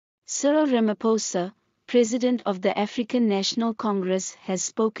Cyril Ramaphosa, president of the African National Congress, has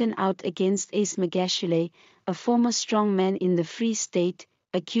spoken out against Ace Magashule, a former strongman in the Free State,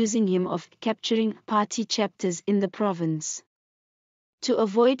 accusing him of capturing party chapters in the province. To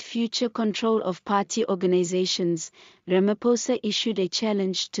avoid future control of party organizations, Ramaphosa issued a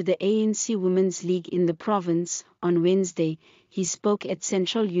challenge to the ANC Women's League in the province. On Wednesday, he spoke at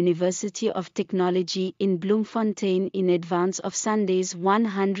Central University of Technology in Bloemfontein in advance of Sunday's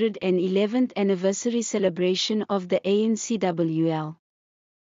 111th anniversary celebration of the ANCWL.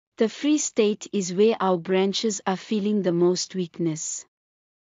 The Free State is where our branches are feeling the most weakness.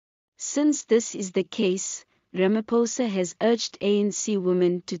 Since this is the case, Ramaphosa has urged ANC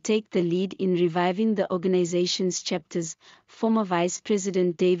women to take the lead in reviving the organization's chapters. Former Vice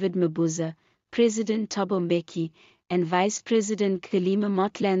President David Mabuza, President Thabo Mbeki, and Vice President Kgalema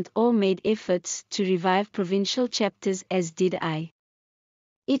Motlanthe all made efforts to revive provincial chapters, as did I.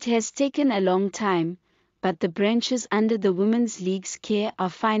 It has taken a long time, but the branches under the Women's League's care are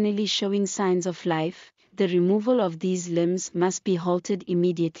finally showing signs of life. The removal of these limbs must be halted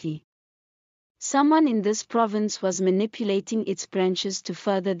immediately. Someone in this province was manipulating its branches to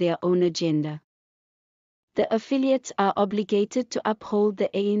further their own agenda. The affiliates are obligated to uphold the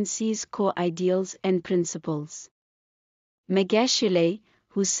ANC's core ideals and principles. Magashule,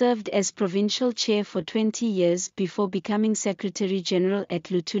 who served as provincial chair for 20 years before becoming Secretary General at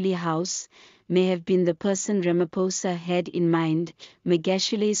Luthuli House, may have been the person Ramaphosa had in mind.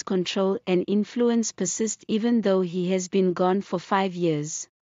 Magashule's control and influence persist even though he has been gone for 5 years.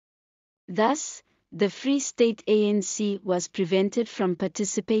 Thus, the Free State ANC was prevented from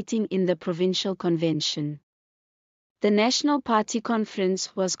participating in the provincial convention. The National Party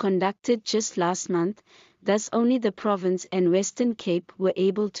Conference was conducted just last month, thus only the province and Western Cape were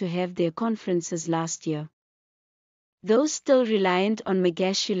able to have their conferences last year. Those still reliant on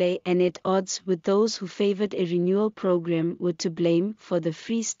Magashule and at odds with those who favored a renewal program were to blame for the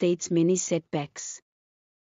Free State's many setbacks.